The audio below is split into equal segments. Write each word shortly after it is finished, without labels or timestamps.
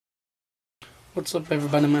What's up,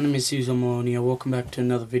 everybody? My name is Susan Maloney. Welcome back to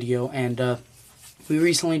another video. And we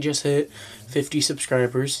recently just hit 50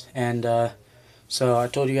 subscribers, and so I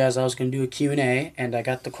told you guys I was going to do a Q&A, and I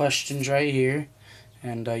got the questions right here.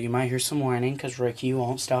 And you might hear some whining because Ricky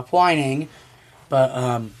won't stop whining.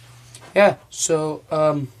 But yeah, so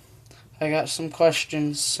I got some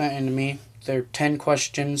questions sent in to me. They're 10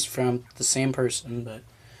 questions from the same person, but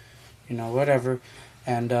you know, whatever.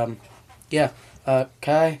 And yeah.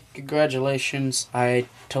 Kai, congratulations. I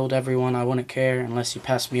told everyone I wouldn't care unless you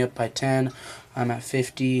passed me up by 10. I'm at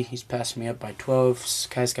 50. He's passed me up by 12.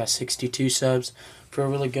 Kai's got 62 subs. For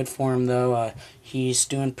really good for him, though. He's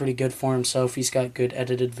doing pretty good for himself. He's got good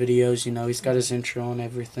edited videos. You know, he's got his intro and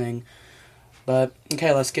everything. But,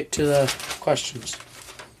 okay, let's get to the questions.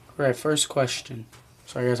 Alright, first question.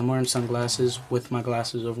 Sorry, guys, I'm wearing sunglasses with my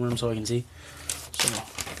glasses over them so I can see. So,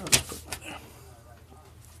 I'll just put them there.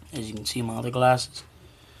 As you can see, my other glasses.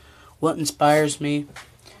 What inspires me?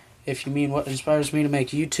 If you mean what inspires me to make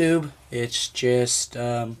YouTube, it's just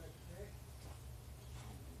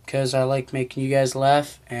because I like making you guys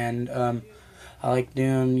laugh, and I like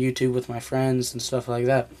doing YouTube with my friends and stuff like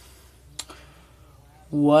that.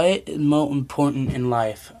 What is most important in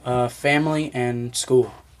life? Family and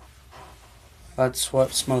school. That's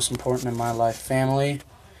what's most important in my life. Family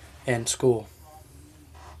and school.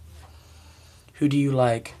 Who do you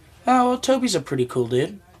like? Oh, well, Toby's a pretty cool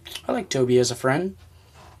dude. I like Toby as a friend.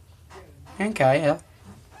 And Kai, yeah.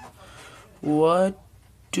 What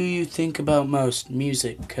do you think about most?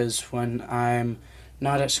 Music, because when I'm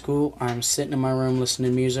not at school, I'm sitting in my room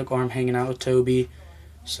listening to music, or I'm hanging out with Toby.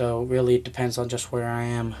 So really it depends on just where I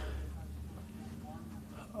am.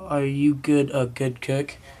 Are you a good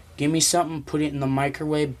cook? Give me something, put it in the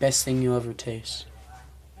microwave, best thing you'll ever taste.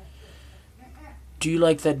 Do you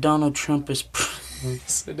like that Donald Trump is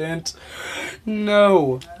president?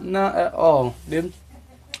 No, not at all, dude.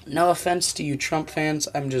 No offense to you Trump fans,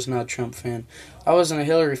 I'm just not a Trump fan. I wasn't a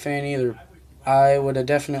Hillary fan either. I would have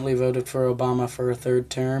definitely voted for Obama for a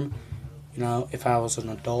third term, you know, if I was an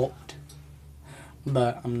adult.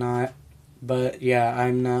 But I'm not. But yeah,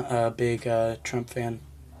 I'm not a big Trump fan.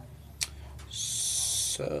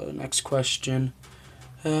 So, next question.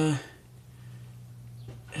 Have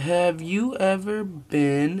you ever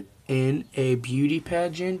been in a beauty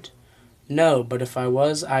pageant? No, but if I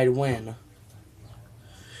was, I'd win.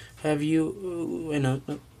 Have you... Wait, no,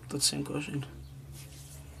 that's the same question.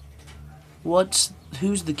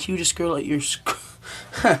 Who's the cutest girl at your school?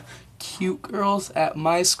 Cute girls at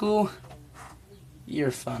my school?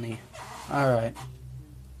 You're funny. Alright.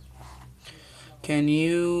 Can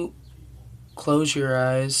you close your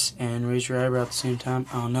eyes and raise your eyebrow at the same time?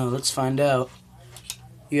 Oh no, let's find out.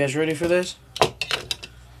 You guys ready for this?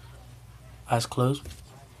 Eyes closed.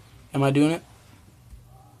 Am I doing it?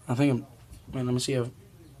 I think I'm... Wait, let me see. I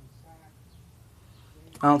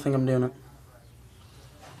don't think I'm doing it.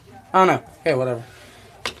 I don't know. Okay, whatever.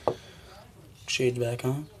 Shades back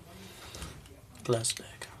on. Glass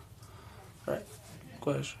back on. Alright.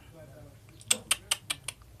 Question.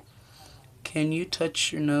 Can you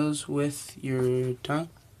touch your nose with your tongue?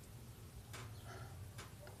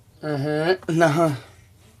 No.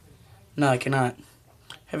 No, I cannot.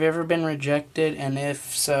 Have you ever been rejected, and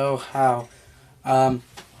if so, how? Yeah,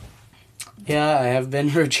 I have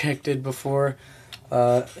been rejected before.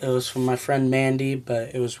 It was from my friend Mandy,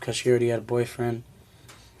 but it was because she already had a boyfriend.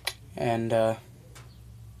 And,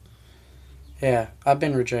 yeah, I've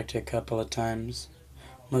been rejected a couple of times.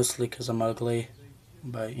 Mostly because I'm ugly,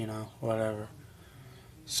 but, you know, whatever.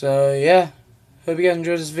 So, yeah, hope you guys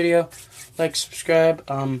enjoyed this video. Like, subscribe.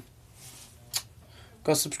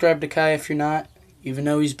 Go subscribe to Kai if you're not, even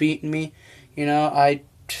though he's beating me. You know, I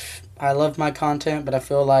love my content, but I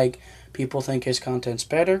feel like people think his content's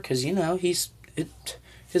better because, you know, his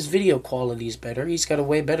video quality is better. He's got a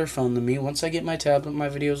way better phone than me. Once I get my tablet, my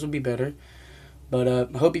videos will be better. But I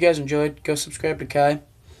hope you guys enjoyed. Go subscribe to Kai.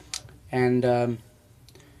 And,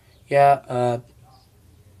 yeah, oh,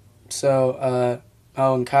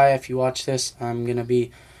 and Kai, if you watch this, I'm going to be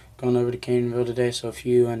going over to Canaanville today, so if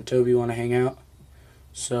you and Toby want to hang out.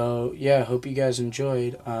 So, yeah, hope you guys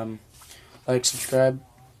enjoyed. Like, subscribe.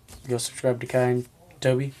 Go subscribe to Kai and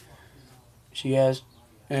Toby. See you guys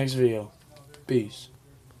in the next video. Peace.